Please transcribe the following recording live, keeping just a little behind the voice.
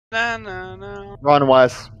Na, na, na. Run,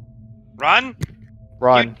 Wes. Run?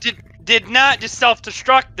 Run. You did not just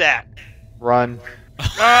self-destruct that. Run.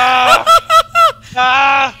 I'm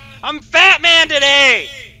Fat Man today!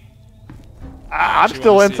 I'm you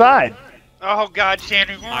still wanna see inside. Oh god,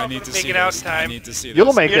 Shannon, we're I not need gonna to make see it out this. in I time. need to see this.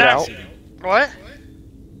 You'll make You're it not- out. What?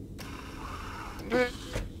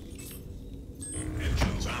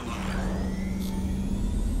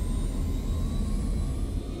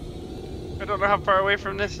 I don't know how far away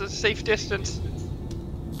from this is safe distance.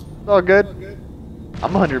 It's all good.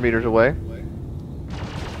 I'm 100 meters away.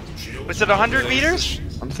 Was it 100 meters?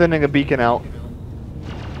 I'm sending a beacon out.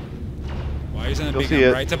 Why isn't it You'll see beacon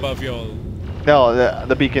it. right above y'all? No,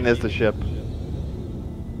 the beacon is the ship.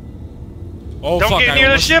 Oh Don't fuck! get I near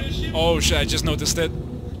the almost- ship. Oh shit! I just noticed it.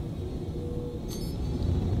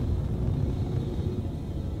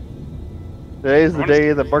 Today is the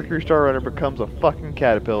day the Mercury Star Runner becomes a fucking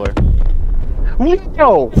caterpillar.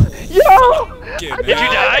 Yo! Did Did you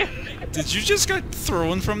die? Did you just get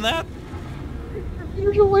thrown from that?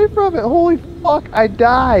 Meters away from it. Holy fuck! I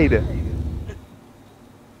died.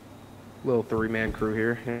 Little three-man crew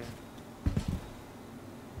here.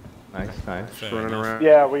 Nice, nice. Fair Running enough. around.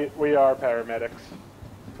 Yeah, we are paramedics.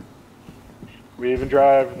 We even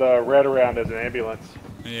drive the red around as an ambulance.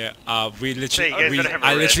 Yeah. We literally. Hey, you guys better have a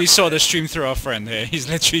I red. literally saw the stream through our friend here. He's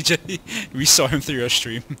literally just. We saw him through your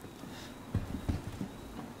stream.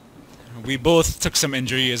 We both took some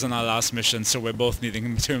injuries on our last mission, so we're both needing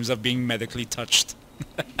in terms of being medically touched.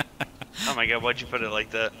 Oh my god, why'd you put it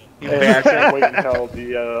like that? Hey, I can't wait until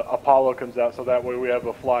the Apollo comes out, so that way we have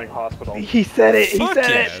a flying hospital. He said it. He Fuck said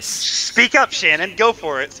yes. Speak up, Shannon. Go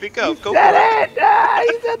for it. Speak up. Go for it.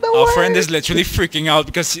 it. He said the Our word. friend is literally freaking out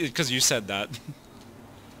because you said that.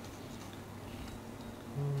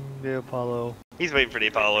 The Apollo. He's waiting for the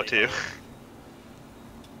Apollo too.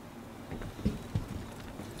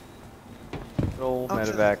 Roll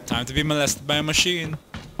medevac. Time to be molested by a machine.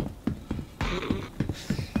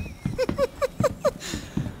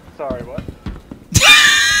 Sorry, what?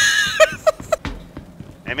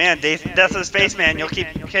 Hey man, Death of the Spaceman, you'll keep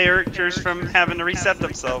characters from having to reset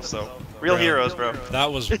themselves, so. Real Bro. heroes, bro.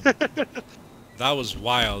 That was that was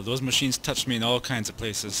wild. Those machines touched me in all kinds of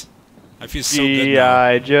places. I feel so good now.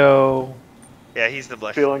 G.I. Joe. Yeah, he's the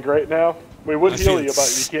black. Feeling great now? We would I heal feel you,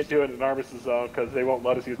 but you can't do it in an armistice zone because they won't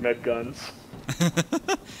let us use med guns.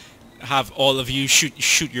 Have all of you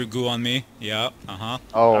shoot your goo on me. Yeah. Uh-huh.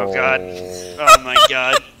 Oh god. Oh my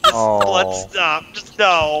god. Just let's stop. Just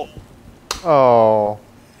no. Oh.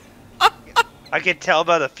 I can tell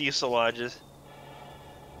by the fuselages.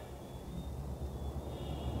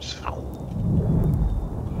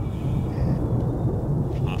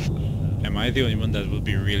 Am I the only one that would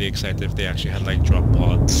be really excited if they actually had like drop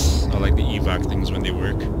pods or like the evac things when they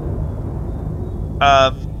work?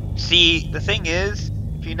 See, the thing is,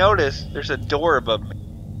 if you notice, there's a door above me.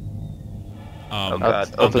 Oh God. I'm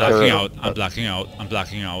That's a blacking turret. out. I'm blacking out. I'm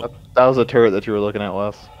blacking out. That was a turret that you were looking at,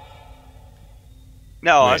 Wes.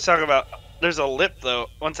 No, I Wait. was talking about, there's a lip though,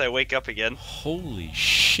 once I wake up again. Holy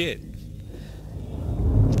shit.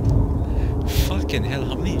 Fucking hell,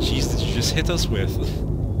 how many G's did you just hit us with?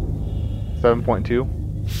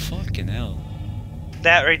 7.2. Fucking hell.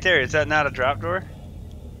 That right there, is that not a drop door?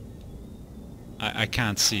 I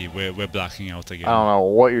can't see. We're blacking out again. I don't know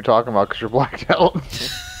what you're talking about because you're blacked out.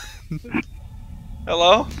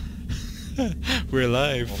 Hello? We're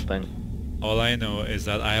live. Thing. All I know is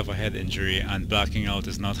that I have a head injury and blacking out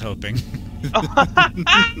is not helping.